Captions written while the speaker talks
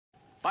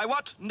By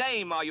what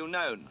name are you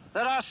known?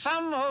 There are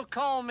some who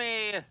call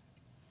me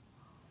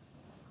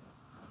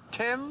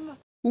Tim.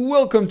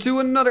 Welcome to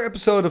another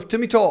episode of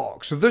Timmy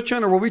Talks, the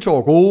channel where we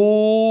talk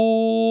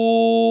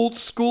old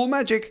school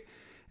magic.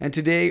 And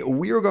today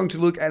we are going to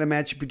look at a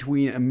match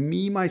between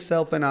me,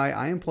 myself, and I.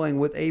 I am playing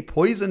with a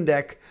poison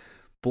deck,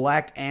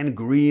 black and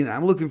green.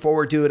 I'm looking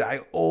forward to it. I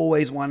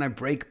always want to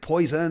break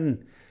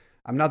poison.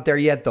 I'm not there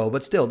yet though,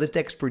 but still, this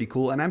deck's pretty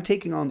cool. And I'm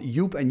taking on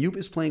Joep, and Joep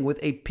is playing with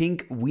a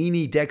pink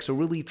Weenie Deck. So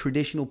really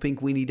traditional pink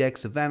Weenie Deck,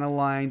 Savannah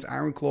Lines,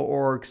 Ironclaw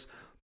Orcs,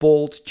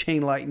 Bolts,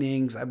 Chain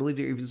Lightnings. I believe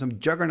there are even some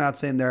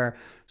Juggernauts in there.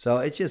 So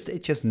it's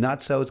just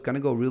nuts. So it's going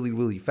to go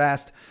really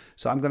fast.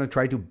 So I'm going to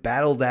try to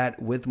battle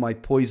that with my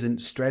poison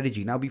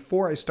strategy. Now,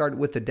 before I start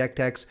with the deck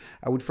text,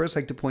 I would first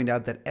like to point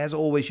out that as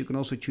always, you can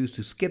also choose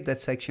to skip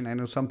that section. I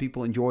know some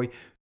people enjoy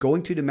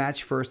going to the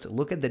match first,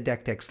 look at the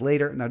deck text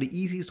later. Now, the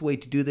easiest way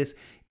to do this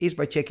is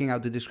by checking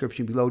out the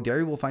description below. There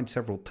you will find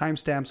several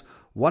timestamps.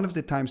 One of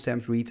the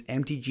timestamps reads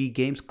MTG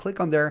Games. Click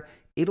on there.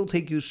 It'll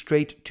take you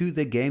straight to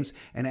the games.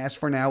 And as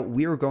for now,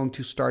 we are going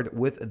to start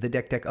with the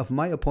deck tech of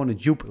my opponent,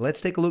 Joep.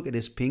 Let's take a look at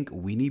his pink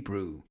Weenie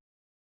Brew.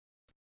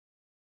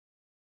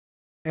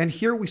 And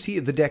here we see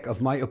the deck of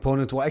my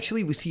opponent. Well,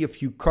 actually, we see a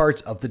few cards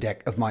of the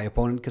deck of my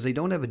opponent because I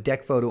don't have a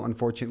deck photo,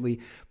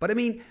 unfortunately. But I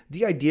mean,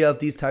 the idea of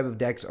these type of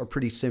decks are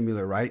pretty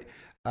similar, right?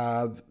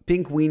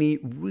 Pink Weenie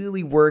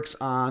really works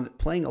on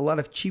playing a lot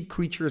of cheap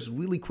creatures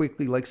really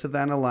quickly, like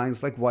Savannah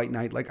Lines, like White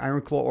Knight, like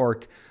Ironclaw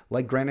Orc,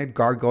 like Granite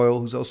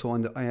Gargoyle, who's also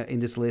on the, in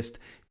this list.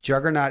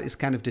 Juggernaut is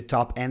kind of the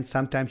top end.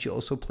 Sometimes you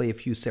also play a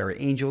few Serra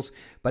Angels,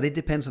 but it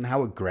depends on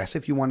how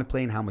aggressive you want to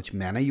play and how much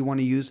mana you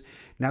want to use.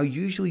 Now,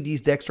 usually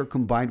these decks are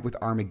combined with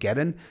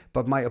Armageddon,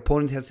 but my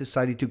opponent has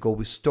decided to go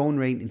with Stone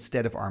Rain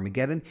instead of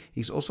Armageddon.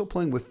 He's also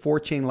playing with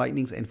 4 Chain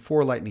Lightnings and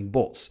 4 Lightning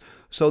Bolts.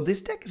 So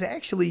this deck is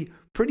actually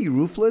pretty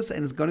ruthless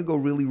and it's going to go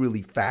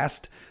really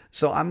fast.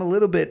 So I'm a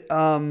little bit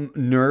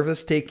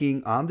nervous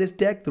taking on this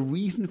deck. The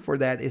reason for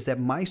that is that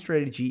my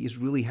strategy is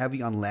really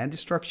heavy on land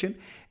destruction,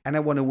 and I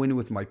want to win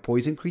with my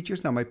poison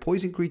creatures. Now, my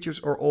poison creatures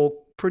are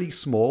all pretty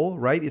small,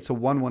 right? It's a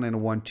 1/1 and a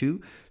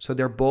 1/2. So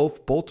they're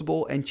both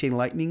Boltable and Chain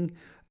Lightning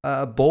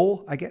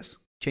Bowl, I guess.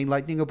 Chain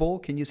Lightning a Bowl,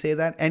 can you say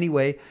that?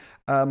 Anyway,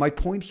 my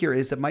point here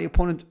is that my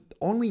opponent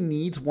only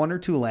needs 1 or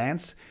 2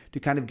 lands to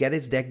kind of get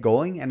his deck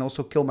going and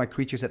also kill my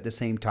creatures at the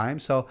same time.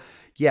 So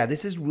yeah,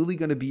 this is really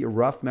going to be a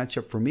rough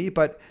matchup for me,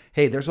 but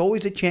hey, there's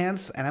always a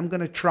chance, and I'm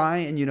going to try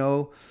and, you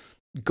know,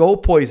 go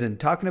poison.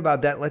 Talking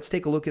about that, let's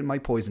take a look at my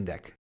poison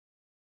deck.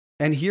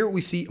 And here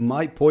we see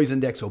my poison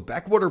deck. So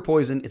Backwater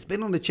Poison, it's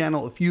been on the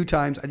channel a few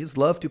times. I just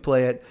love to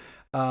play it,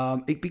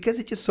 because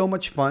it's just so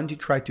much fun to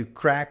try to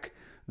crack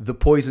the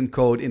poison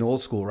code in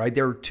old school, right?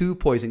 There are 2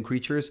 poison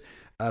creatures,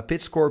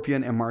 Pit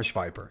Scorpion and Marsh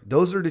Viper.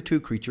 Those are the 2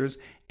 creatures,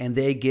 and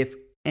they give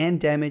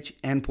and damage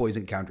and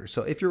poison counters.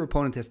 So if your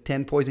opponent has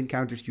 10 poison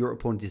counters, your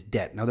opponent is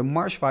dead. Now the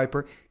Marsh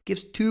Viper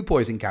gives 2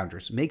 poison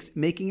counters,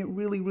 making it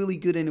really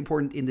good and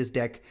important in this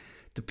deck.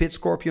 The Pit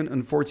Scorpion,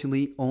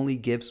 unfortunately, only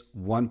gives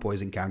 1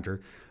 poison counter.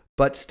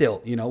 But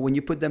still, you know, when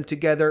you put them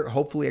together,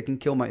 hopefully I can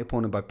kill my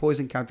opponent by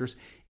poison counters.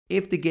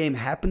 If the game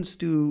happens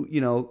to,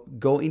 you know,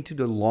 go into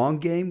the long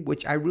game,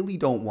 which I really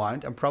don't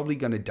want, I'm probably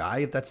going to die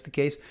if that's the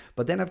case.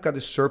 But then I've got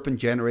a Serpent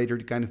Generator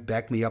to kind of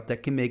back me up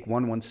that can make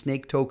 1/1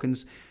 snake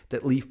tokens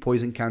that leave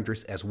poison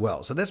counters as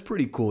well. So that's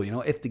pretty cool, you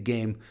know, if the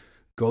game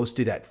goes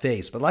to that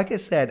phase. But like I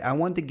said, I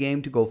want the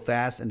game to go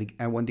fast, and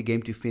I want the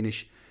game to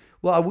finish,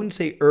 well, I wouldn't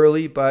say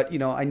early, but, you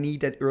know, I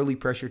need that early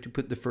pressure to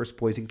put the first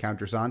poison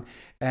counters on.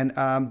 And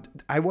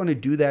I want to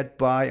do that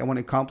by, I want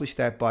to accomplish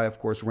that by, of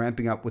course,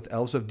 ramping up with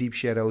Elves of Deep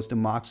Shadows, the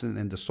Moxen,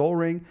 and the Sol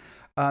Ring.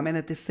 And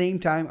at the same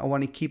time, I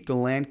want to keep the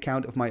land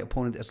count of my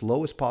opponent as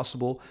low as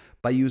possible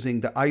by using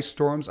the Ice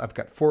Storms. I've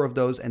got 4 of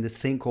those, and the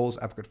Sinkholes,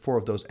 I've got 4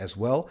 of those as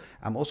well.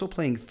 I'm also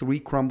playing 3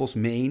 Crumbles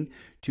main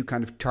to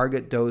kind of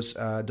target those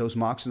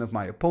Moxen of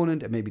my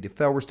opponent and maybe the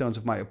Felwar Stones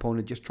of my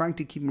opponent, just trying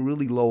to keep him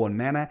really low on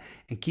mana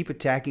and keep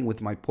attacking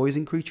with my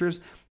poison creatures.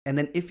 And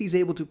then if he's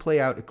able to play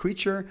out a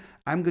creature,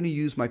 I'm going to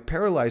use my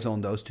Paralyze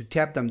on those to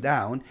tap them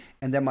down.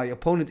 And then my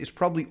opponent is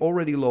probably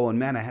already low on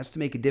mana, has to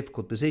make a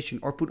difficult position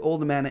or put all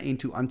the mana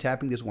into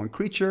untapping this 1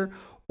 creature.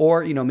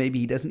 Or, you know, maybe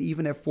he doesn't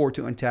even have 4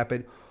 to untap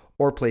it,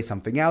 or play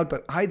something out.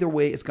 But either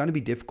way, it's going to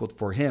be difficult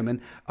for him.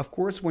 And of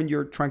course, when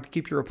you're trying to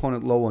keep your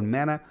opponent low on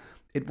mana,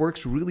 it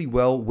works really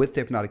well with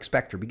the Hypnotic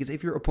Spectre, because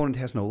if your opponent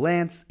has no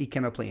lands, he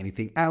cannot play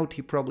anything out,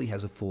 he probably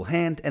has a full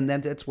hand, and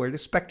then that's where the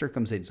Spectre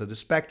comes in. So the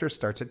Spectre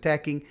starts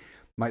attacking,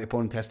 my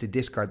opponent has to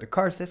discard the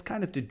cards. That's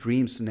kind of the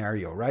dream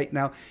scenario, right?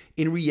 Now,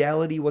 in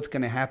reality, what's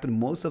going to happen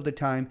most of the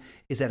time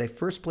is that I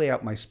first play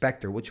out my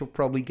Spectre, which will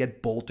probably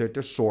get bolted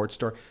or swords,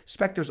 or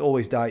Spectres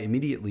always die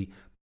immediately.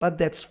 But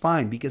that's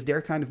fine, because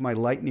they're kind of my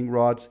lightning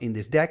rods in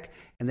this deck,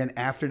 and then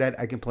after that,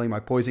 I can play my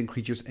poison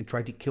creatures and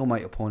try to kill my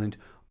opponent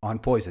on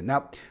poison.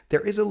 Now,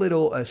 there is a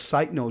little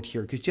side note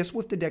here, because just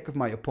with the deck of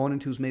my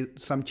opponent who's made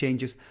some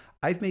changes,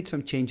 I've made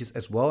some changes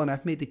as well, and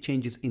I've made the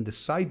changes in the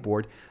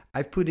sideboard.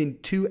 I've put in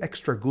 2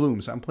 extra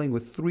glooms. I'm playing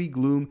with 3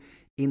 gloom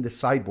in the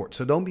sideboard.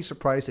 So don't be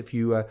surprised if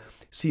you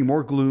see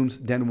more glooms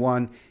than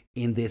 1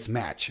 in this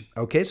match.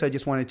 Okay, so I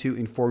just wanted to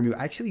inform you.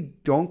 I actually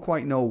don't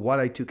quite know what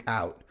I took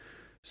out,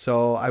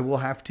 so I will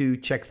have to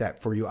check that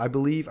for you. I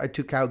believe I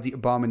took out the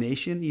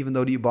Abomination, even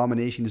though the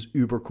Abomination is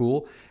uber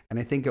cool. And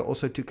I think I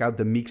also took out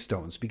the Meek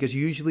Stones, because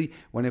usually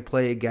when I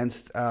play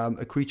against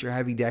a creature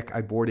heavy deck,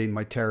 I board in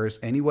my terrors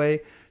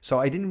anyway. So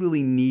I didn't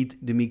really need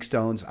the Meek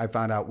Stones, I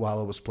found out while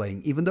I was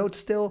playing, even though it's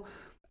still,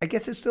 I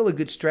guess it's still a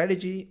good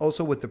strategy,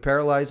 also with the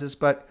paralyzes,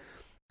 but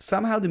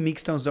somehow the Meek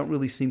Stones don't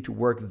really seem to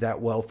work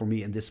that well for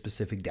me in this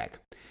specific deck.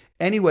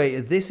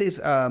 Anyway, this is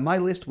my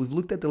list. We've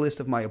looked at the list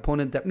of my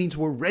opponent. That means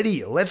we're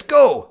ready. Let's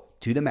go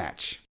to the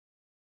match.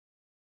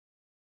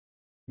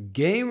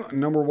 Game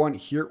number 1,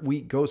 here we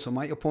go. So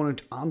my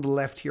opponent on the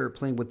left here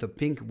playing with the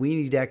pink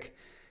Weenie Deck,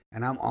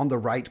 and I'm on the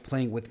right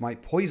playing with my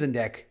poison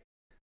deck,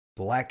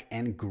 black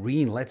and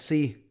green. Let's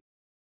see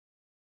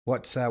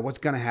what's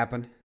going to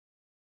happen.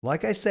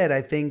 Like I said,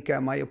 I think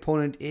my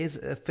opponent is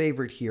a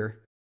favorite here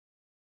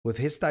with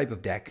his type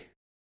of deck.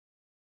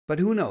 But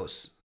who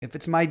knows? If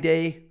it's my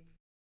day,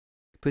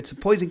 put some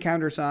poison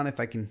counters on. If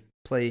I can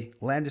play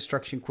land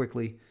destruction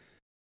quickly,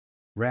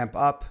 ramp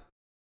up,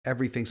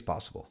 everything's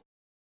possible.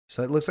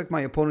 So it looks like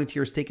my opponent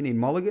here is taking a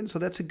mulligan, so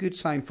that's a good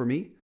sign for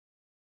me.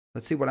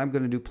 Let's see what I'm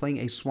going to do. Playing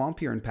a swamp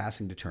here and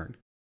passing the turn.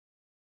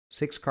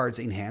 6 cards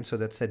in hand, so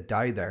that said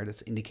die there.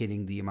 That's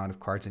indicating the amount of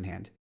cards in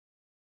hand.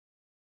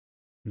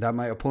 That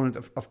my opponent,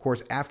 of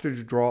course, after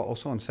the draw,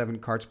 also on 7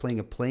 cards, playing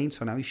a plane,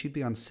 so now he should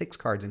be on 6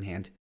 cards in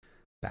hand,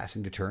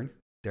 passing the turn.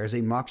 There's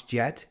a Mox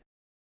Jet.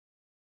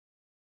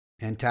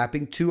 And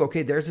tapping 2.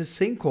 Okay, there's a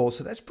Sinkhole,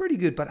 so that's pretty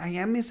good. But I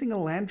am missing a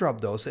land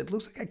drop, though. So it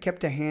looks like I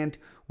kept a hand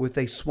with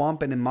a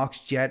Swamp and a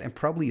Mox Jet and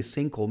probably a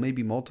Sinkhole,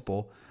 maybe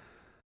multiple.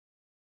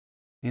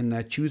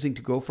 And choosing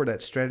to go for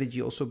that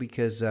strategy also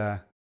because,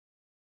 well,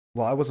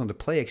 I was on the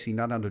play, actually,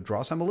 not on the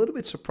draw. So I'm a little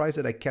bit surprised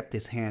that I kept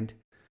this hand.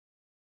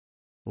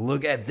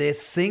 Look at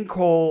this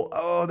Sinkhole.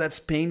 Oh,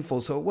 that's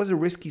painful. So it was a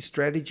risky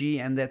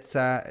strategy, and that's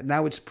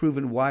now it's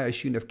proven why I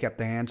shouldn't have kept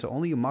the hand. So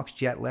only a Mox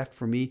Jet left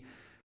for me.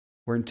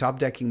 We're in top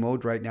decking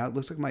mode right now. It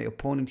looks like my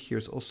opponent here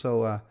is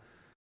also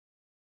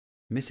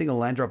missing a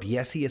land drop.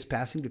 Yes, he is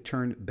passing the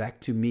turn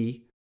back to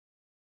me.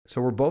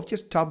 So we're both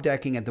just top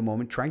decking at the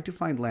moment, trying to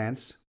find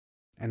lands.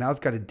 And now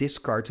I've got a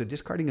discard, so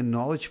discarding a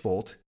Knowledge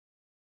Vault.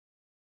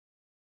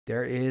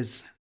 There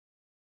is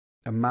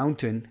a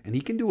mountain, and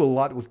he can do a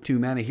lot with 2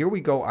 mana. Here we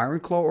go,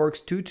 Ironclaw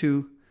Orcs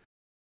 2/2.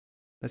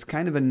 That's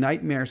kind of a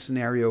nightmare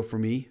scenario for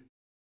me.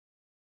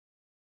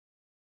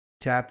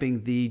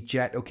 Tapping the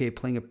Jet. Okay,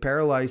 playing a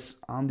Paralyze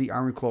on the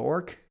Ironclaw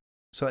Orc.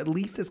 So at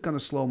least it's going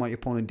to slow my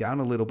opponent down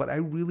a little, but I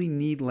really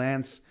need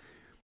lands.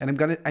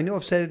 And I know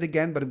I've said it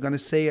again, but I'm going to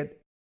say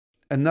it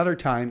another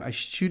time. I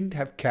shouldn't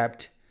have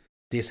kept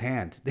this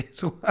hand.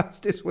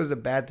 This was a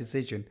bad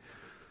decision.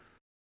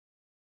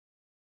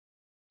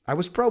 I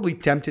was probably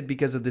tempted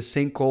because of the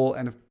Sinkhole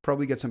and I've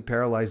probably got some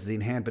Paralyzes in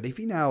hand. But if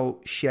he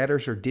now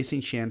shatters or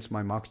disenchants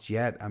my Mox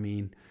Jet, I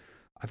mean,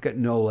 I've got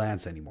no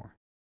lands anymore.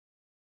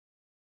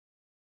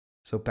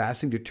 So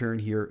passing the turn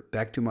here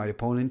back to my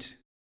opponent.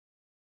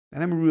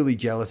 And I'm really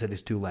jealous at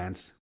his 2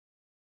 lands.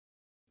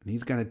 And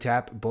he's going to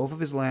tap both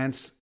of his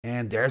lands.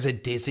 And there's a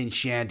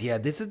disenchant. Yeah,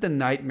 this is the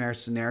nightmare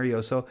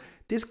scenario. So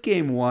this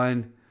game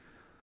 1,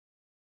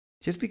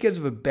 just because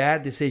of a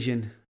bad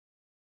decision,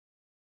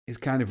 is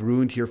kind of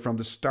ruined here from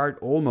the start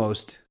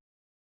almost.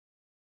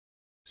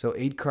 So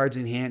 8 cards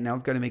in hand. Now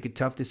I've got to make a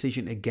tough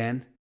decision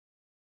again.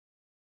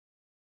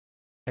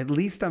 At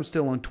least I'm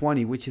still on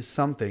 20, which is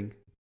something.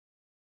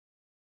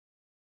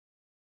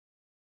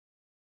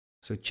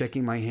 So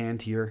checking my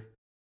hand here,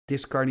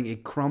 discarding a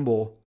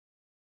Crumble,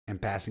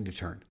 and passing the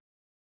turn.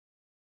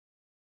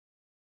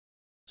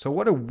 So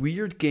what a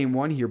weird game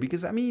 1 here,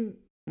 because, I mean,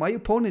 my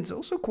opponent's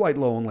also quite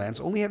low on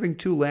lands, only having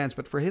 2 lands,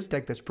 but for his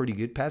deck, that's pretty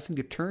good. Passing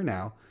the turn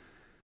now.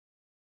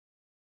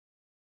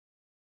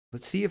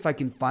 Let's see if I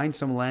can find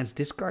some lands.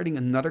 Discarding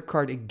another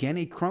card, again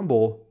a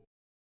Crumble.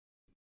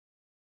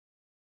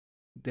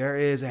 There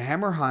is a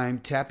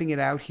Hammerheim, tapping it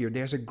out here.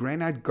 There's a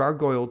Granite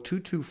Gargoyle,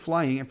 2/2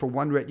 flying, and for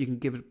 1 red you can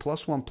give it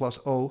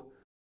 +1/+0.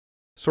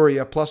 Sorry,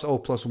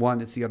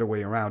 +0/+1, it's the other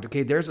way around.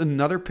 Okay, there's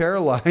another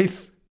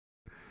Paralyze.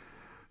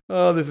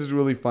 Oh, this is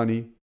really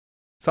funny.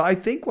 So I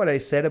think what I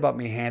said about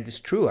my hand is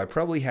true. I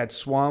probably had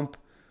Swamp,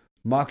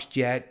 Mox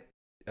Jet,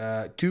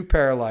 2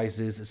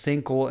 Paralyzes, a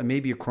Sinkhole, and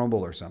maybe a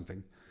Crumble or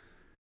something.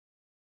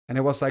 And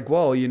I was like,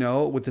 well, you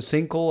know, with the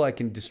Sinkhole, I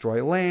can destroy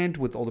a land.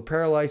 With all the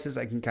Paralyzes,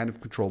 I can kind of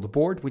control the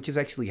board, which is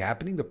actually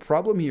happening. The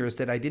problem here is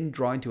that I didn't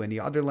draw into any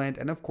other land.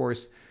 And of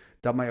course,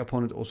 that my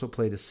opponent also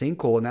played a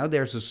Sinkhole. And now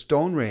there's a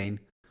Stone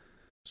Rain.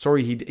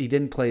 Sorry, he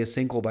didn't play a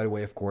Sinkhole, by the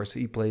way, of course.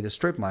 He played a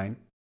Strip Mine.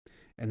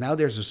 And now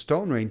there's a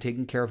Stone Rain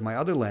taking care of my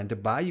other land. The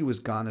Bayou is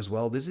gone as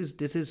well. This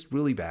is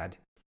really bad.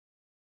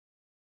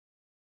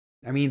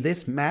 I mean,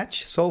 this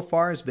match so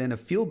far has been a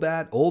feel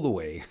bad all the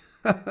way.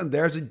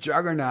 There's a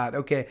Juggernaut.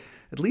 Okay,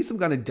 at least I'm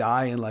going to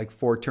die in like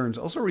 4 turns.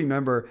 Also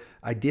remember,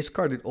 I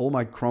discarded all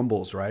my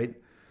Crumbles, right?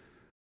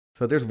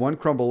 So there's 1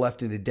 Crumble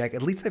left in the deck.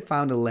 At least I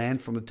found a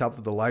land from the top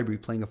of the library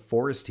playing a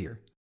Forest here.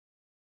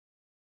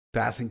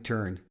 Passing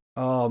turn.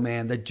 Oh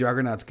man, the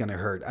Juggernaut's gonna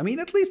hurt. I mean,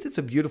 at least it's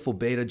a beautiful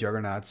beta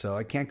Juggernaut, so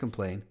I can't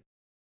complain.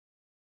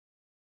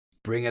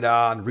 Bring it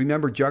on.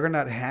 Remember,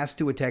 Juggernaut has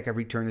to attack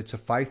every turn. It's a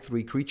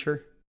 5/3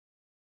 creature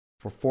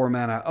for 4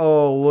 mana.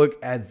 Oh, look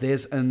at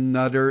this.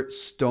 Another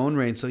Stone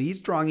Rain. So he's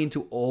drawing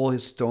into all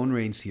his Stone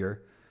Rains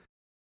here.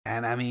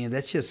 And I mean,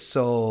 that's just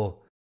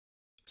so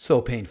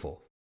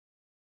painful.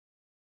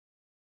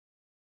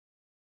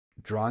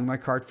 Drawing my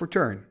card for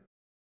turn.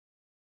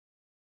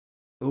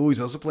 Oh,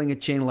 he's also playing a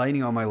Chain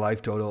Lightning on my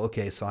life total.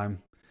 Okay, so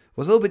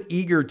was a little bit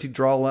eager to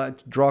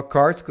draw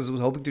cards because I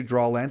was hoping to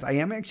draw lands. I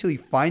am actually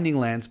finding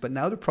lands, but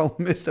now the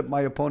problem is that my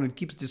opponent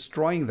keeps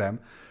destroying them.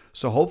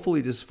 So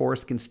hopefully this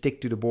forest can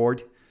stick to the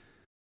board.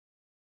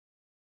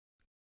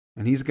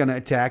 And he's going to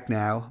attack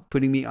now,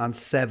 putting me on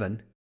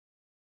 7.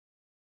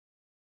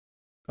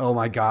 Oh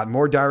my god,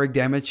 more direct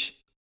damage.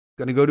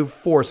 Going to go to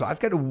 4, so I've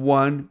got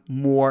 1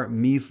 more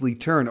measly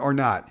turn, or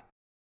not.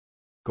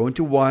 Going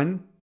to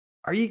 1.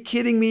 Are you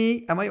kidding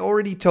me? Am I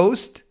already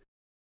toast?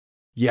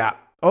 Yeah.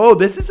 Oh,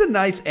 this is a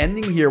nice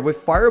ending here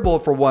with Fireball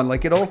for 1.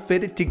 Like it all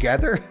fitted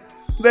together.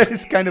 That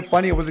is kind of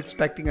funny. I was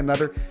expecting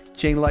another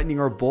Chain Lightning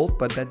or Bolt,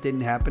 but that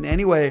didn't happen.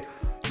 Anyway,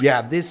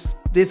 yeah, this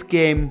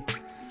game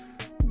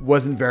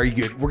wasn't very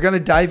good. We're going to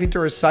dive into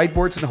our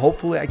sideboards and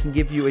hopefully I can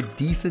give you a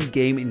decent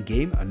game in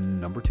game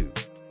number 2.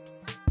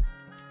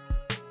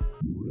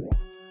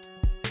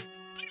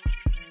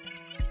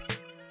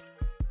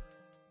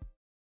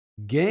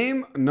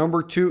 Game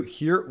number 2,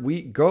 here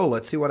we go.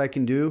 Let's see what I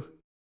can do.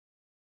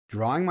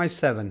 Drawing my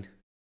 7.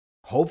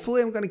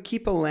 Hopefully I'm going to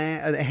keep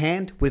a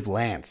hand with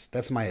lands.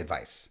 That's my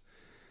advice.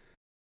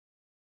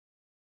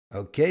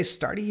 Okay,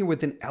 starting here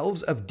with an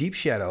Elves of Deep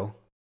Shadow.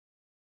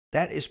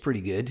 That is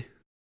pretty good.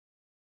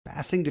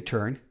 Passing the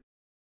turn.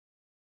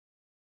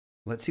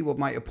 Let's see what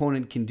my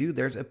opponent can do.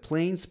 There's a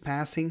Plains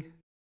passing.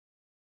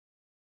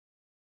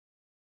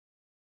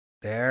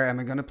 There, am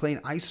I going to play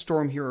an Ice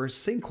Storm here or a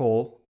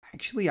Sinkhole?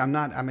 Actually, I'm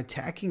not. I'm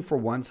attacking for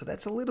 1, so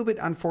that's a little bit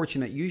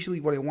unfortunate.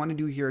 Usually what I want to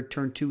do here at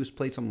turn 2 is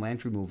play some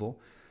land removal.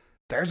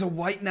 There's a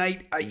White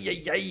Knight. Ay,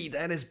 ay, ay,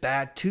 that is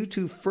bad.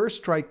 2/2 first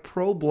strike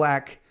pro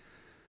black.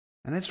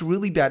 And that's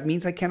really bad. It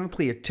means I cannot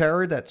play a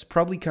Terror. That's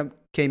probably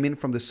came in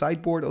from the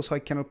sideboard. Also, I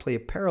cannot play a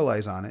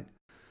Paralyze on it.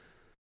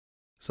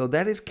 So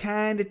that is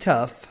kind of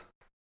tough.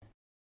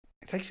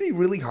 It's actually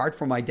really hard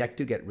for my deck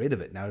to get rid of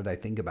it now that I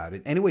think about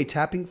it. Anyway,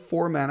 tapping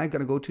 4 mana. I'm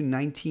going to go to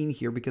 19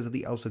 here because of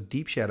the Elves of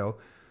Deep Shadow.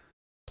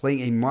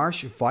 Playing a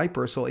Marsh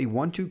Viper, so a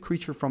 1/2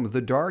 creature from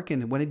the dark,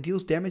 and when it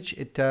deals damage,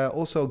 it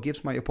also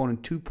gives my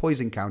opponent 2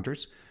 poison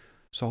counters.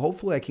 So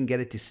hopefully I can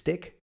get it to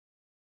stick.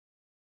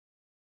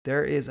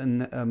 There is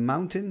a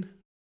mountain.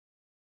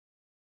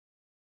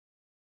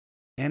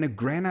 And a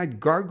Granite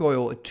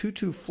Gargoyle, a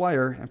 2/2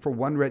 flyer, and for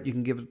 1 red you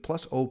can give it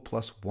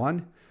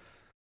 +0/+1.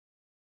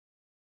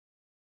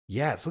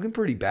 Yeah, it's looking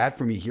pretty bad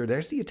for me here.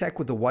 There's the attack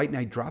with the White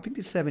Knight dropping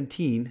to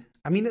 17.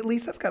 I mean, at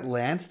least I've got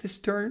lands this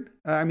turn.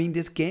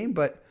 This game,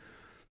 but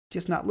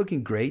just not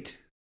looking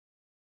great.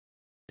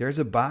 There's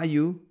a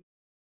Bayou.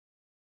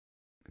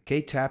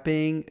 Okay,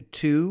 tapping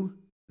 2.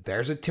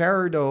 There's a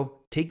Terror, though.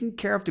 Taking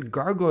care of the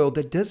Gargoyle.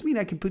 That does mean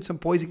I can put some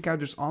poison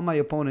counters on my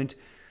opponent.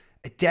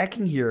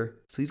 Attacking here.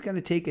 So he's going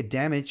to take a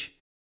damage.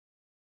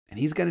 And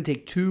he's going to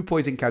take 2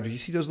 poison counters. You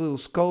see those little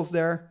skulls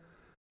there?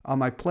 On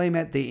my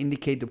playmat, they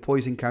indicate the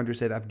poison counters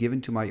that I've given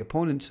to my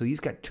opponent. So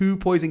he's got 2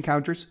 poison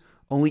counters.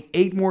 Only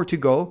 8 more to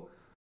go.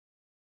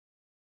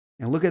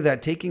 And look at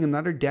that, taking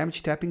another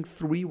damage, tapping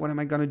 3. What am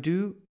I going to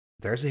do?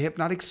 There's a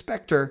Hypnotic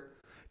Spectre.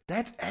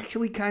 That's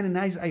actually kind of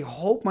nice. I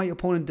hope my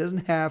opponent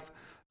doesn't have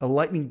a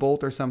Lightning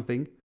Bolt or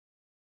something.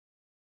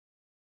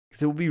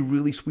 Because it would be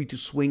really sweet to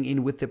swing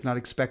in with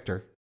Hypnotic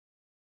Spectre.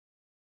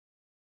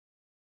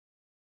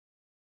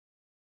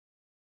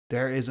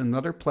 There is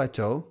another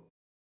Plateau.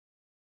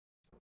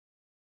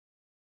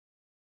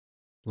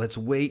 Let's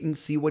wait and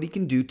see what he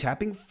can do.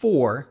 Tapping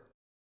 4.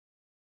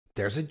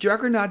 There's a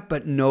Juggernaut,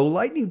 but no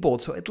Lightning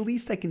Bolt, so at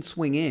least I can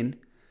swing in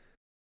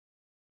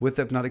with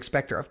Hypnotic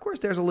Spectre. Of course,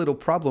 there's a little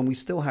problem. We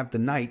still have the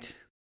Knight.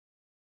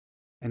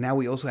 And now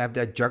we also have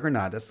that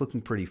Juggernaut. That's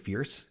looking pretty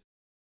fierce.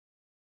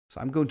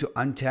 So I'm going to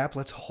untap.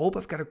 Let's hope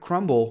I've got a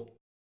Crumble.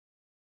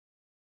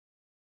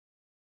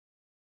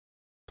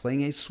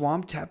 Playing a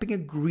Swamp, tapping a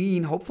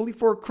green, hopefully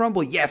for a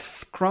Crumble.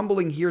 Yes,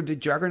 crumbling here the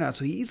Juggernaut.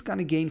 So he's going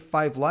to gain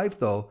 5 life,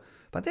 though.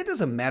 But that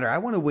doesn't matter. I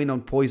want to win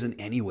on poison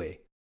anyway.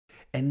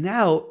 And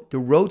now the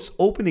road's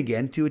open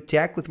again to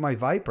attack with my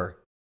Viper.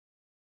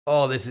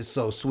 Oh, this is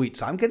so sweet.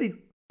 So I'm going to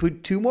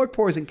put 2 more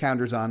poison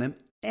counters on him.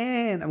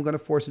 And I'm going to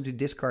force him to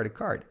discard a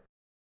card.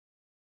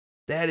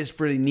 That is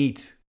pretty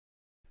neat.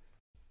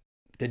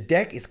 The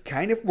deck is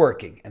kind of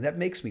working. And that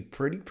makes me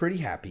pretty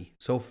happy.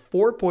 So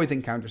 4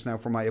 poison counters now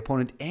for my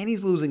opponent. And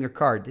he's losing a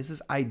card. This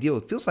is ideal.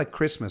 It feels like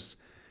Christmas.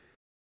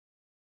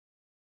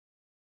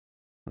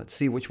 Let's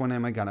see, which one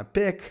am I going to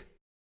pick?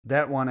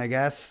 That one, I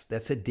guess.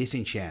 That's a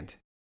Disenchant.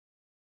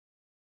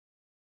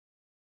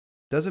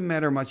 Doesn't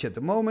matter much at the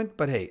moment,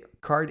 but hey,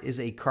 card is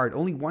a card.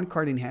 Only 1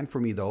 card in hand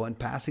for me, though, and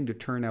passing the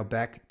turn now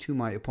back to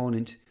my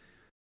opponent.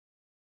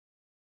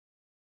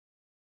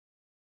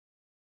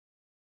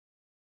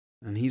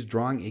 And he's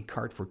drawing a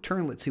card for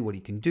turn. Let's see what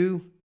he can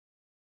do.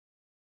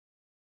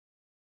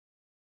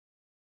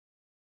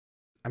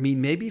 I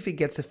mean, maybe if he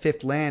gets a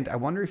 5th land, I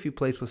wonder if he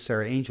plays with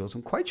Sarah Angels.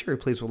 I'm quite sure he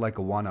plays with like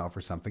a 1-off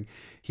or something.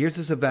 Here's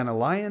the Savannah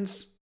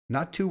Lions.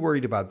 Not too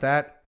worried about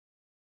that.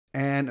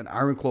 And an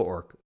Ironclaw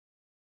Orc.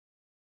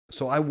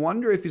 So I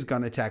wonder if he's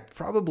going to attack.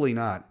 Probably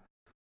not.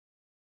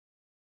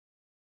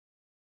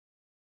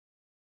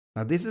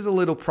 Now this is a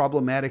little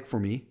problematic for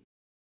me.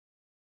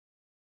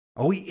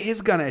 Oh, he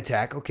is going to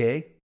attack.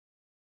 Okay.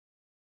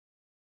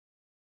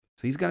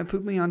 So he's going to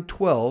put me on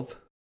 12.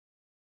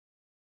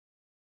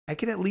 I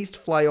can at least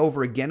fly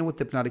over again with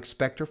Hypnotic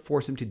Spectre,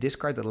 force him to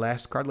discard the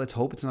last card. Let's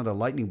hope it's not a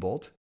Lightning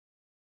Bolt.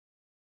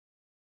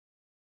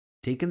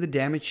 Taking the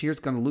damage here, it's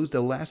going to lose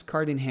the last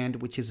card in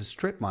hand, which is a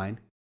Strip Mine.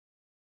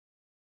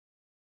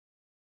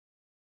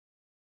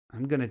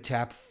 I'm going to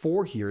tap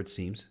 4 here, it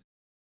seems.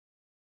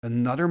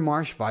 Another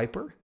Marsh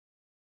Viper.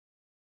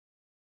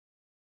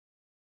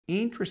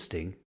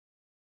 Interesting.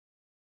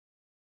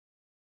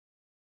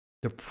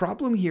 The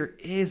problem here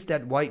is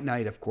that White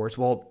Knight, of course,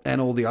 well, and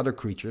all the other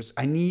creatures.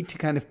 I need to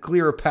kind of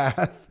clear a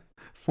path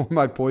for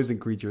my poison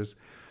creatures.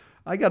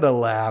 I gotta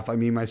laugh. I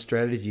mean, my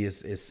strategy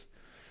is it's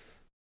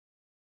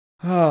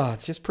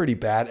just pretty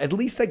bad. At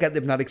least I got the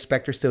Hypnotic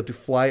Spectre still to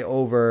fly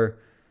over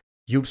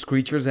Joep's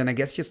creatures, and I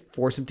guess just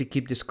force him to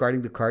keep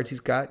discarding the cards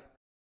he's got.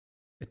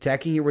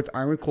 Attacking here with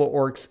Ironclaw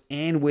Orcs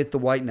and with the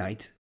White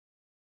Knight.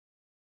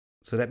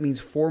 So that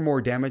means 4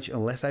 more damage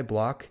unless I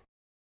block.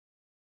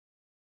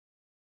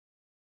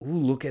 Ooh,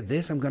 look at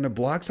this. I'm going to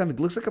block something. It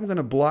looks like I'm going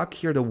to block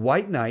here the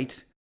White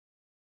Knight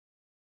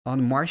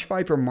on Marsh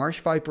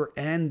Viper,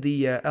 and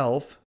the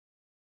Elf.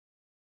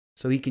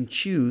 So he can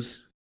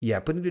choose.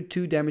 Yeah, putting the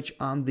 2 damage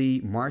on the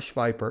Marsh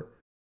Viper.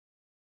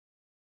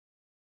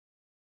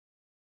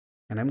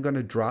 And I'm going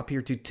to drop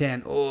here to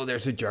 10. Oh,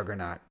 there's a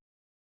Juggernaut.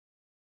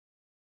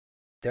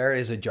 There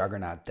is a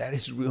Juggernaut. That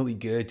is really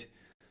good.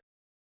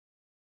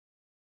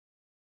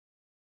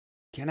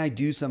 Can I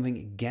do something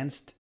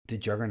against the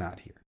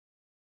Juggernaut here?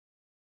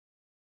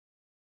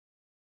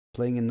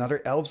 Playing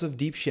another Elves of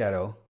Deep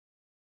Shadow.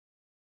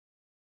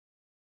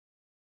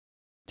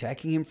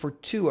 Attacking him for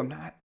 2.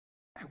 I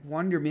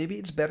wonder, maybe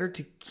it's better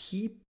to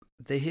keep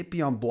the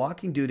Hippie on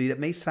blocking duty. That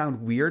may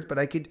sound weird, but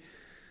I could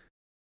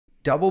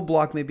double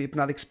block maybe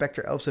Hypnotic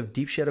Spectre, Elves of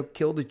Deep Shadow,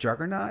 kill the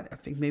Juggernaut. I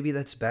think maybe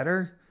that's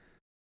better.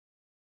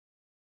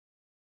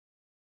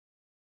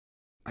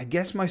 I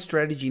guess my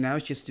strategy now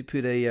is just to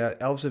put a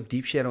Elves of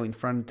Deep Shadow in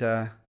front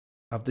of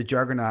the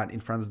Juggernaut, in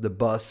front of the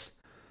bus.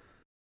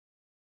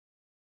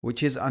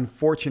 Which is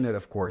unfortunate,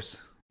 of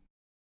course.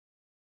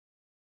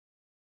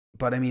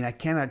 But I mean, I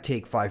cannot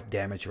take 5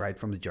 damage, right,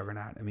 from the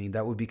Juggernaut. I mean,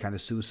 that would be kind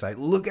of suicide.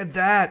 Look at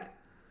that!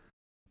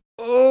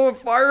 Oh, a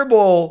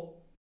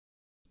Fireball!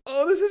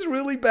 Oh, this is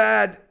really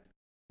bad.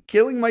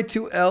 Killing my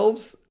 2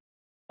 elves.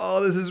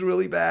 Oh, this is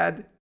really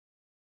bad.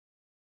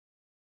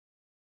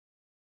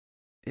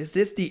 Is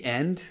this the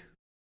end?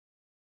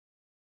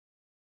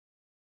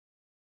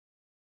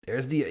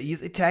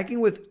 He's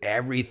attacking with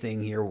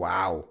everything here.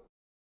 Wow.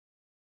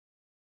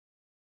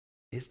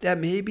 Is that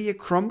maybe a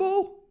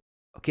crumble?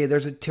 Okay,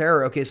 there's a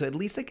terror. Okay, so at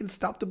least I can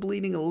stop the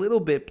bleeding a little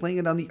bit. Playing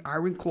it on the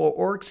Ironclaw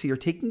Orcs here.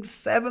 Taking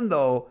 7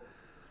 though.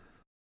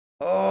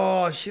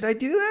 Oh, should I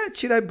do that?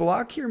 Should I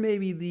block here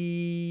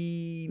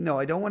maybe No,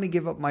 I don't want to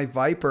give up my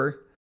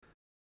Viper.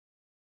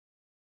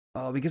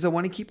 Oh, because I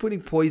want to keep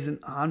putting poison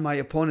on my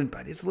opponent.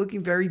 But it's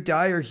looking very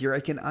dire here. I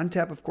can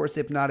untap, of course,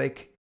 the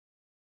Hypnotic.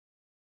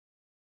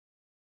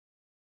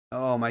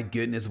 Oh my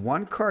goodness.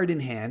 1 card in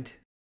hand.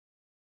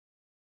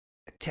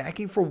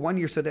 Attacking for 1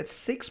 year, so that's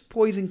 6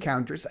 poison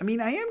counters. I mean,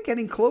 I am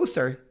getting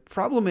closer.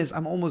 Problem is,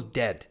 I'm almost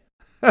dead.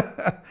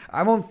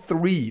 I'm on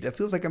 3. That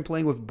feels like I'm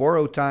playing with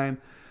Borrow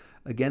Time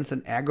against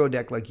an aggro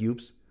deck like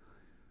Joep's.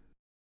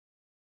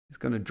 He's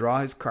going to draw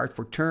his card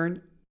for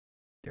turn.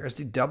 There's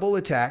the double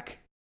attack.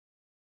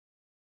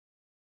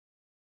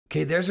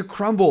 Okay, there's a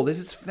crumble. This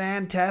is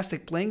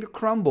fantastic. Playing the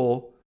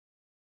crumble.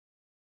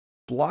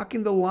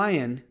 Blocking the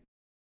lion.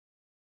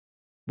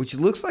 Which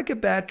looks like a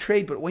bad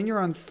trade, but when you're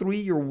on 3,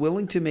 you're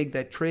willing to make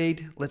that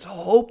trade. Let's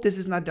hope this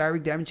is not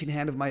direct damage in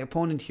hand of my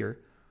opponent here.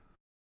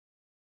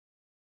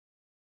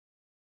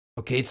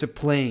 Okay, it's a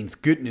Plains.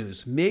 Good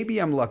news. Maybe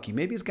I'm lucky.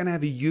 Maybe it's going to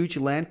have a huge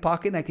land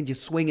pocket and I can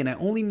just swing and I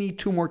only need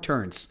 2 more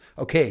turns.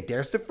 Okay,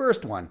 there's the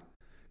first one.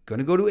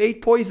 Gonna go to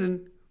 8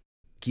 poison.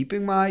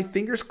 Keeping my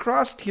fingers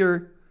crossed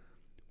here.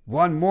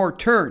 1 more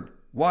turn.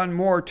 1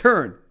 more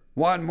turn.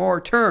 1 more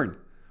turn.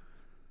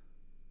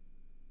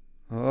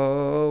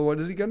 Oh, what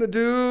is he gonna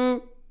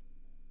do?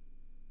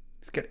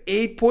 He's got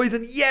 8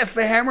 poison. Yes,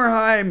 a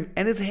Hammerheim,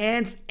 and his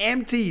hand's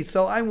empty.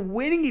 So I'm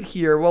winning it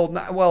here. Well,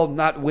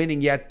 not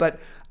winning yet, but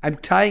I'm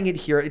tying it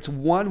here. It's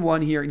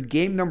 1-1 here in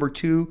game number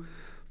 2.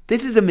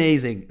 This is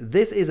amazing.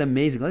 This is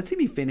amazing. Let's see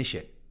me finish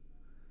it.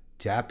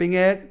 Tapping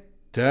it.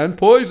 10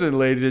 poison,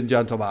 ladies and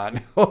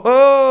gentlemen.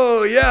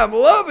 Oh, yeah, I'm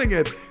loving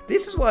it.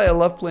 This is why I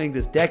love playing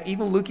this deck.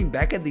 Even looking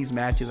back at these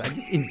matches, I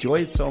just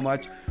enjoy it so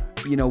much.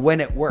 You know, when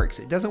it works.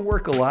 It doesn't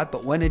work a lot,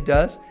 but when it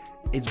does,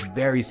 It's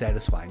very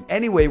satisfying.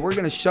 Anyway, we're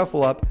going to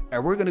shuffle up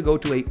and we're going to go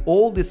to a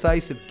all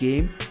decisive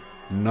game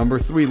number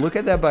 3. Look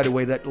at that, by the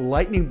way. That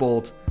lightning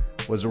bolt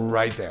was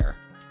right there.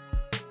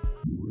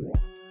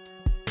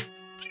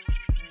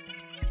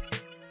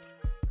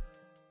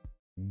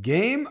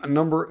 Game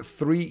number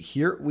 3.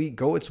 Here we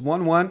go. It's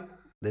 1-1.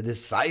 The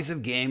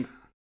decisive game.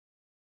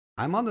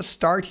 I'm on the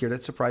start here.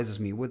 That surprises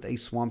me with a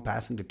swamp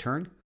passing the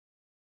turn.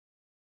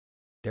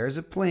 There's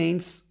a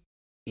plains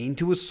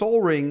into a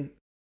soul ring.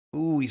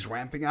 Ooh, he's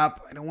ramping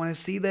up. I don't want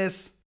to see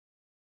this.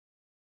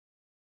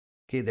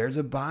 Okay, there's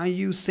a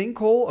bayou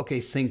sinkhole. Okay,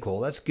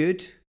 sinkhole. That's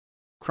good.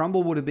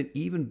 Crumble would have been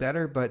even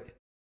better, but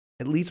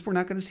at least we're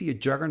not going to see a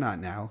juggernaut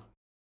now.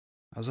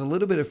 I was a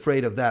little bit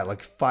afraid of that,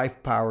 like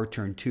 5 power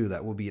turn 2.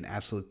 That would be an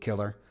absolute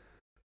killer.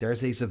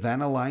 There's a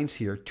Savannah Lines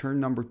here. Turn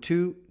number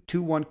 2,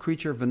 2/1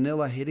 creature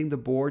vanilla hitting the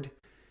board.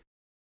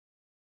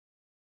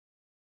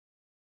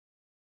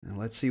 And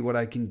let's see what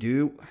I can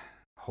do.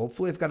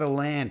 Hopefully I've got a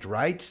land,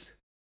 right?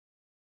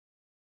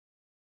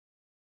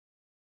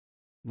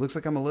 Looks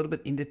like I'm a little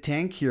bit in the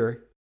tank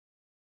here.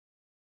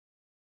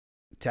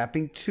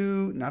 Tapping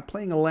 2, not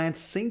playing a land,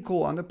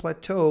 sinkhole on the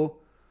plateau.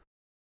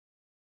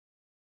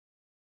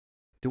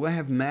 Do I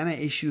have mana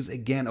issues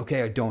again?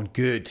 Okay, I don't.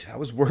 Good. I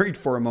was worried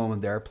for a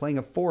moment there. Playing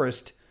a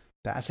forest,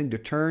 passing the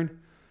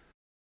turn.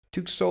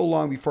 Took so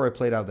long before I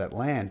played out that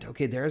land.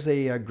 Okay, there's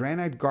a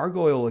granite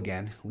gargoyle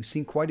again. We've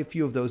seen quite a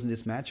few of those in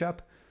this matchup.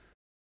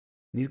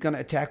 And he's going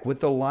to attack with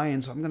the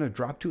lion, so I'm going to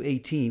drop to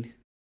 18.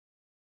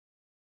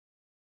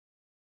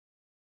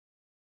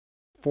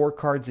 4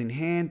 cards in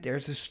hand.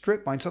 There's a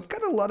strip mine. So I've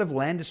got a lot of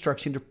land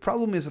destruction. The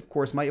problem is, of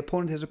course, my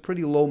opponent has a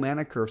pretty low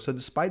mana curve. So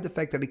despite the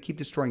fact that I keep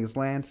destroying his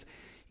lands,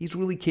 he's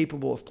really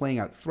capable of playing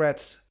out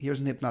threats. Here's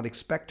an Hypnotic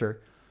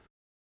Spectre.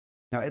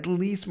 Now, at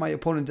least my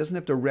opponent doesn't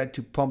have the red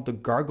to pump the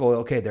gargoyle.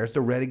 Okay, there's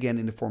the red again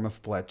in the form of a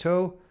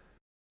plateau.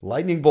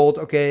 Lightning bolt.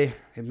 Okay,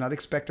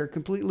 Hypnotic Spectre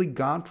completely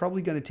gone.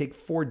 Probably going to take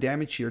 4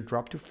 damage here.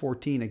 Drop to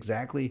 14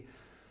 exactly.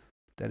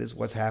 That is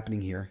what's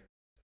happening here.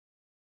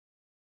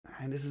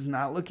 And this is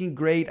not looking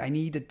great. I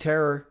need a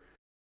terror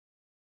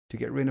to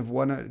get rid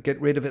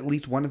of at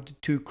least one of the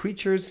 2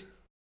 creatures.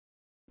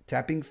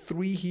 Tapping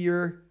 3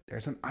 here.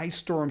 There's an ice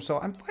storm. So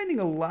I'm finding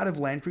a lot of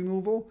land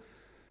removal,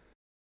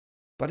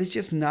 but it's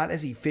just not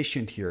as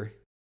efficient here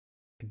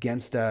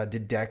against the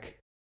deck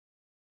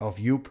of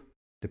Joep,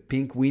 the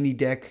pink Weenie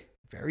Deck.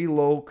 Very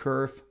low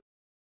curve.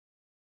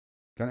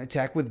 Gonna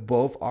attack with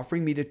both,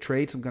 offering me the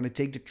trade. So I'm gonna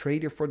take the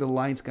trade here for the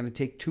line. It's gonna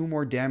take 2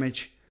 more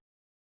damage.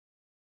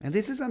 And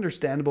this is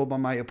understandable by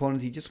my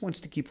opponent. He just wants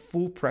to keep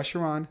full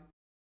pressure on.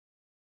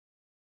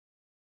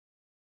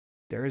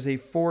 There is a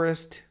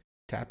forest.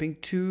 Tapping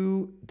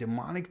 2.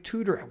 Demonic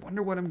Tutor. I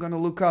wonder what I'm going to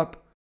look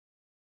up.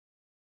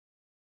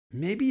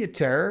 Maybe a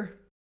terror.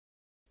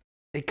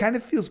 It kind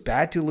of feels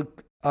bad to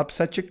look up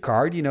such a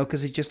card, you know,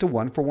 because it's just a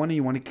 1-for-1 and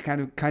you want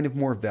to kind of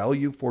more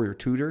value for your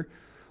tutor.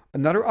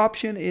 Another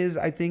option is,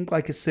 I think,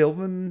 like a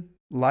Sylvan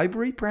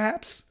Library,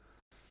 perhaps.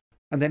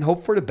 And then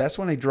hope for the best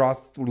when I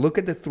look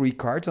at the 3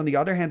 cards. On the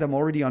other hand, I'm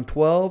already on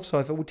 12. So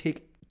if I would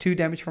take 2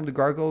 damage from the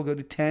gargoyle, go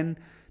to 10.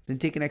 Then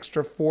take an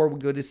extra 4,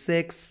 would go to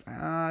 6.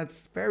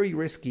 It's very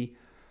risky.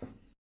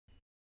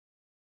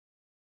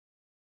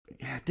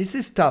 Yeah, this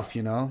is tough,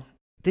 you know.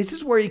 This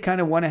is where you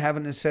kind of want to have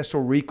an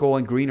Ancestral Recall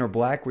in green or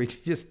black, where you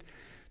can just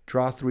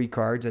draw 3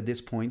 cards at this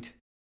point.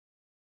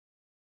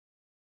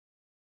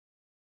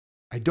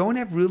 I don't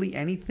have really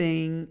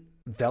anything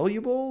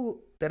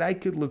valuable that I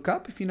could look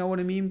up, if you know what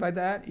I mean by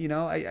that. You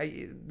know,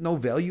 no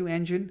value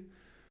engine.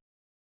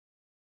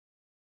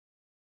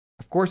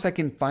 Of course, I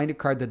can find a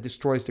card that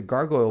destroys the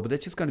gargoyle, but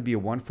that's just going to be a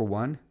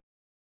 1-for-1.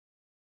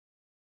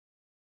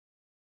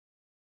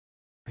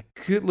 I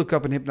could look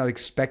up an Hypnotic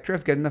Spectre.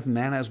 I've got enough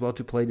mana as well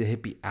to play the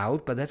hippie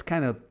out, but that's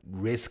kind of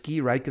risky,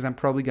 right? Because I'm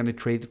probably going to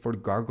trade it for the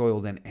gargoyle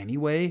then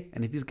anyway.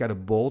 And if he's got a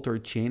bolt or a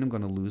chain, I'm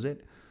going to lose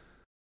it.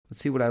 Let's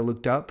see what I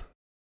looked up.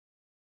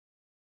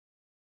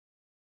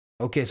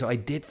 Okay, so I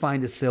did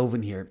find a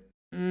Sylvan here.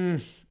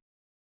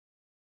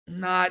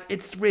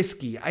 It's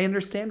risky. I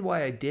understand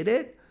why I did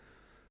it,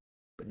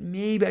 but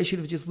maybe I should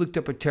have just looked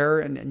up a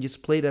terror and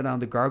just played that on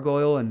the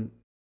gargoyle and,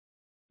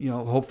 you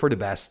know, hope for the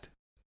best.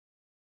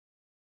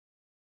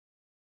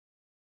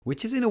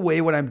 Which is in a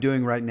way what I'm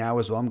doing right now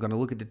as well. I'm going to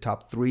look at the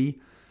top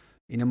 3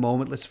 in a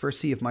moment. Let's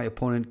first see if my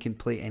opponent can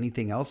play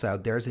anything else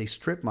out. There's a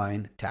strip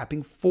mine.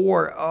 Tapping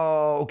 4.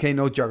 Oh, okay,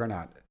 no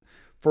Juggernaut.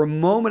 For a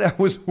moment, I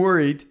was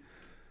worried.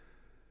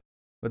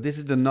 But this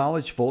is the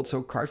Knowledge Vault,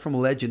 so card from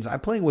Legends.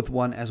 I'm playing with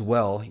one as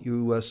well.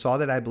 You saw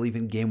that, I believe,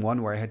 in game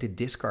 1 where I had to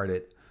discard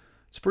it.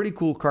 It's a pretty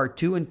cool card.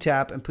 2 and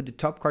tap and put the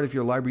top card of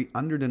your library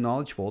under the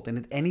Knowledge Vault. And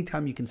at any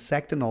time you can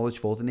sack the Knowledge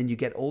Vault and then you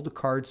get all the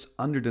cards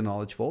under the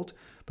Knowledge Vault.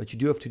 But you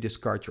do have to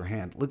discard your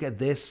hand. Look at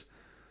this.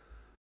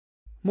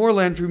 More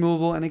land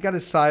removal. And I got to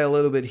sigh a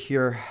little bit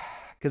here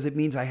because it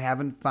means I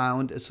haven't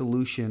found a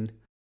solution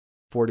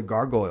for the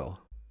gargoyle.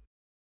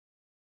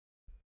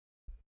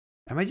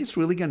 Am I just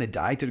really going to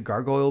die to the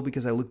gargoyle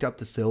because I looked up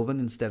the Sylvan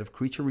instead of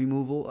creature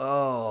removal?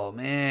 Oh,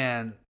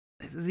 man.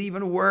 This is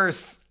even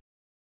worse.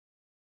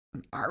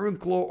 An Iron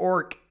Claw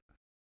Orc.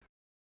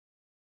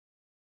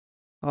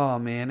 Oh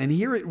man, and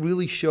here it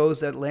really shows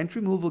that land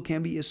removal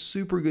can be a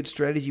super good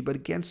strategy, but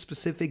against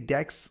specific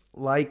decks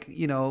like,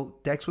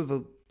 decks with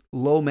a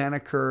low mana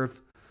curve,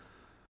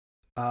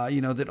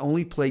 that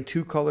only play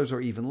 2 colors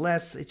or even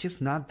less, it's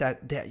just not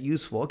that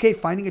useful. Okay,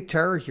 finding a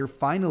terror here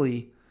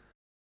finally.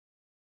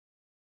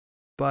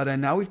 But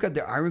now we've got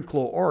the Iron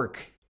Claw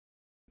Orc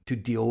to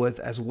deal with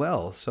as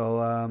well.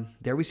 So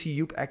there we see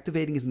Joep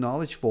activating his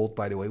Knowledge Vault,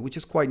 by the way, which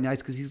is quite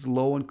nice because he's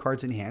low on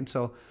cards in hand.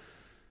 So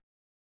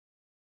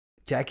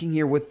attacking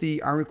here with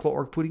the Iron Claw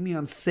Orc, putting me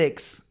on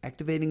 6,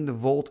 activating the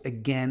Vault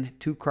again,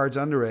 2 cards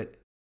under it.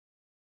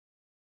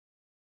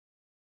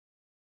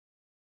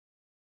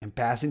 And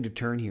passing the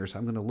turn here, so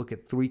I'm going to look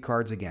at 3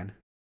 cards again.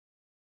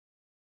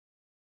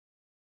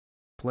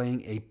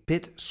 Playing a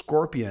Pit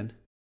Scorpion.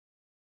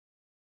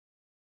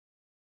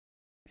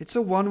 It's a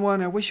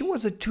 1/1. I wish it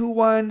was a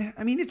 2/1.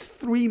 I mean, it's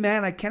 3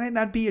 mana. Can it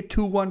not be a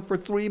 2/1 for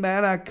 3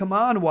 mana? Come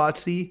on,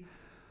 Watsy.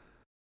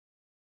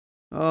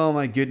 Oh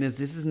my goodness,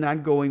 this is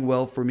not going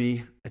well for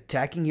me.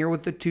 Attacking here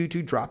with the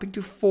 2/2, dropping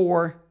to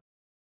 4.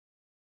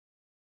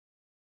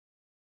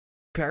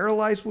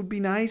 Paralyze would be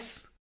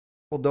nice.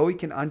 Although he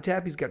can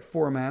untap, he's got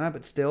 4 mana,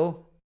 but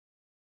still.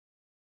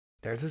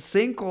 There's a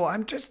sinkhole.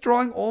 I'm just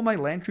drawing all my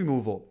land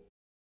removal.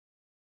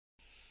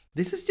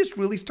 This is just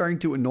really starting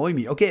to annoy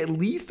me. Okay, at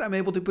least I'm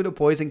able to put a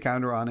poison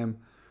counter on him.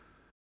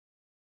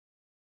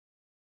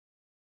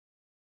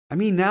 I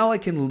mean, now I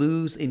can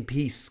lose in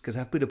peace because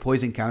I've put a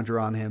poison counter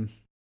on him.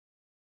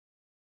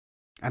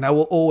 And I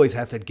will always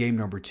have that game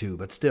number 2,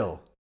 but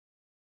still.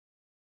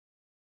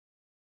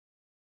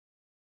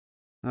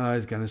 Oh,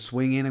 he's going to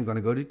swing in. I'm going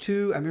to go to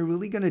 2. Am I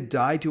really going to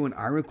die to an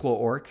Iron Claw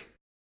Orc?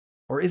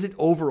 Or is it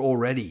over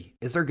already?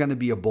 Is there going to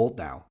be a bolt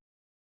now?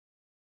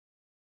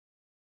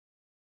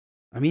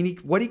 I mean,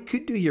 what he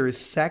could do here is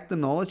sack the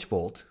Knowledge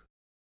Vault,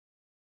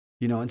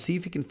 and see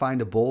if he can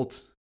find a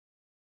bolt.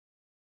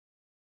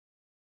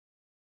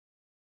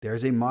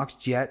 There's a Mox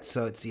Jet,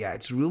 so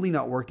it's really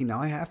not working.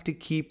 Now I have to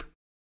keep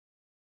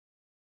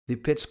the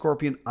Pit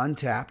Scorpion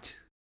untapped.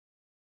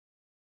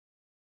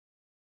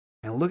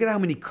 And look at how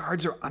many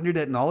cards are under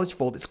that Knowledge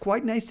Vault. It's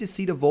quite nice to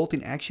see the Vault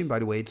in action, by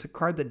the way. It's a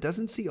card that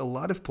doesn't see a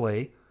lot of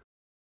play.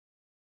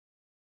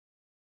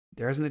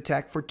 There's an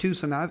attack for 2,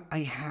 so now I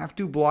have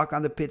to block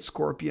on the Pit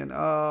Scorpion.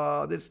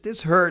 Oh,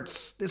 this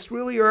hurts. This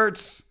really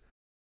hurts.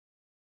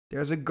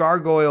 There's a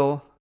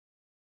Gargoyle.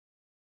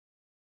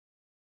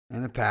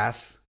 And a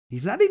pass.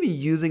 He's not even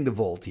using the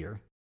Vault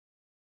here.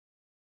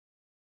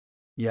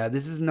 Yeah,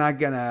 this is not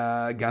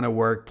gonna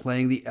work.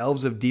 Playing the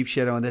Elves of Deep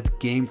Shadow, and that's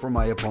game for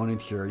my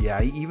opponent here.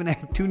 Yeah, he even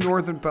had 2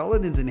 Northern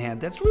Paladins in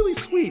hand. That's really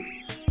sweet.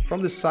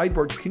 From the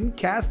sideboard, couldn't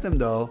cast them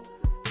though.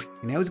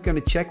 And now he's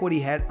gonna check what he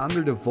had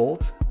under the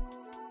Vault.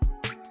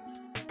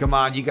 Come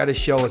on, you gotta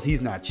show us.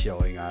 He's not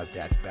showing us.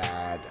 That's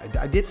bad.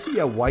 I did see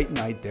a White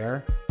Knight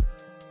there,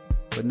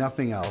 but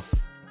nothing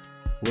else.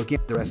 Looking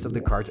at the rest of the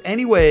cards.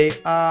 Anyway,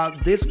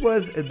 this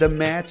was the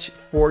match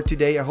for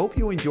today. I hope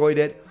you enjoyed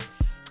it.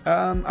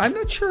 I'm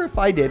not sure if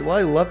I did. Well,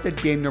 I loved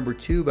that game number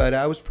 2, but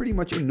I was pretty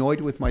much annoyed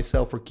with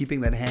myself for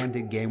keeping that hand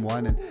in game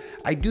 1. And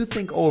I do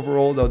think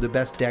overall, though, the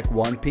best deck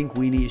won. Pink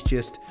Weenie is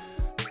just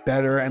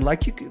better, and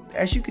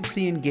as you could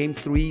see in game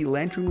 3,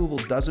 land removal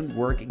doesn't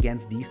work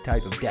against these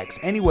type of decks.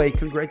 Anyway,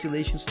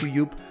 congratulations to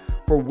Joep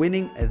for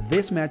winning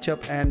this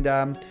matchup. And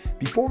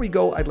before we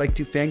go, I'd like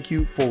to thank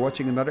you for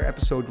watching another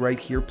episode right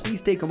here.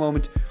 Please take a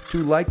moment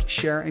to like,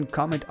 share, and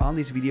comment on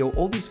this video.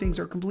 All these things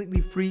are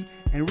completely free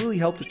and really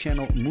help the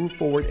channel move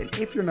forward. And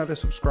if you're not a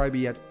subscriber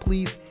yet,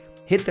 please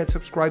hit that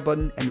subscribe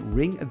button and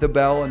ring the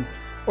bell,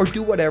 or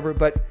do whatever,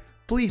 but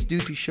please do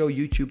to show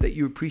YouTube that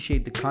you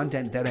appreciate the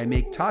content that I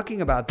make.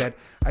 Talking about that,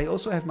 I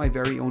also have my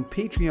very own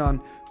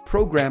Patreon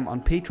program on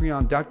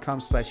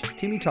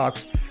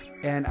patreon.com/TimmyTalks.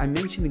 And I'm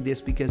mentioning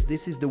this because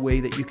this is the way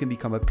that you can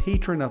become a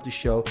patron of the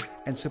show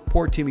and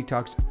support Timmy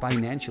Talks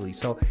financially.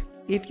 So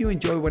if you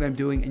enjoy what I'm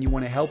doing and you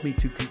want to help me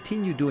to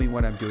continue doing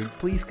what I'm doing,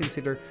 please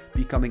consider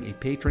becoming a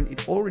patron.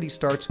 It already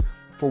starts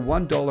for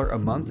 $1 a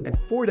month, and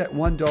for that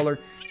 $1,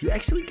 you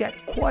actually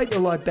get quite a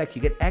lot back.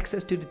 You get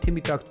access to the Timmy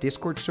Talks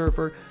Discord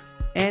server,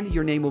 and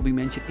your name will be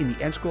mentioned in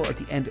the end scroll at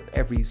the end of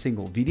every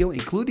single video,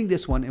 including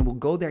this one, and we'll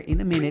go there in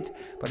a minute.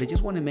 But I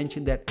just want to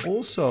mention that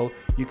also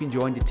you can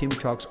join the Timmy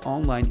Talks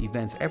online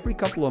events. Every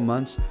couple of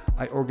months,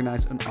 I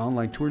organize an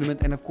online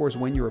tournament, and of course,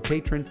 when you're a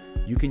patron,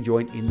 you can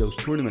join in those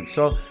tournaments.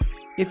 So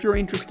if you're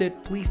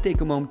interested, please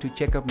take a moment to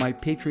check out my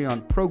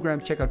Patreon program.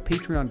 Check out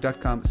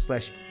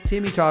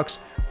patreon.com/TimmyTalks.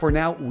 For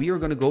now, we are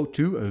going to go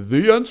to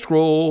the end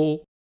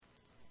scroll.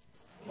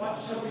 What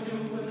shall we do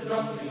with the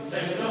drunken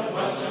sailor?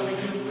 What shall we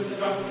do with the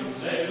drunken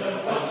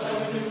sailor? What shall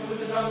we do with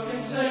the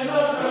drunken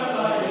sailor?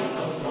 Early in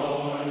the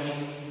morning,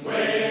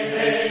 way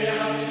hey, and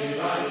up she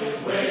rises.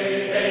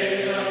 Way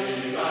hey, and up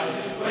she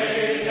rises.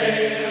 Way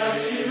hey, and up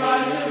she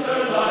rises.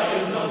 Early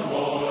in the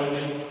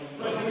morning,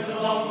 putting it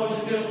along, put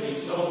it till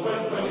he's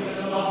sober. Putting it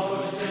along,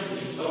 put it till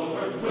he's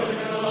sober. Putting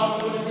it along,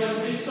 put it till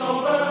he's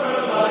sober.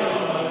 Early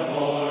in the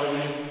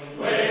morning,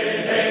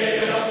 way hey,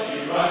 and up she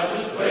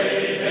rises.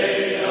 Way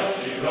hey, and up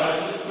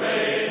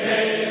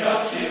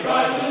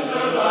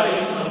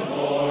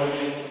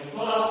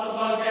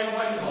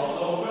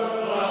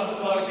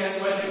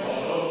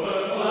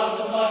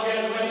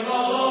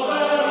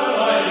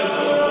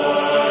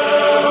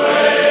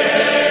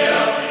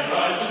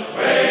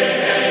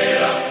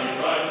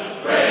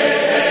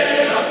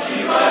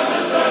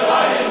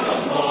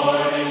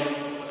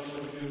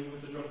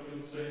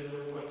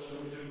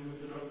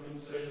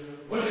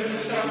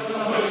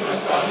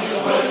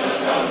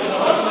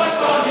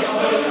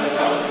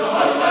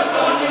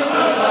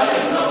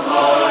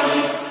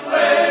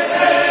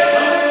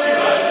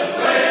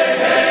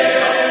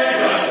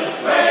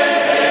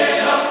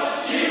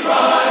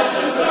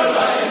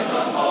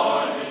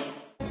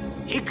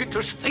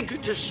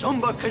a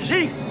somber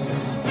kazee.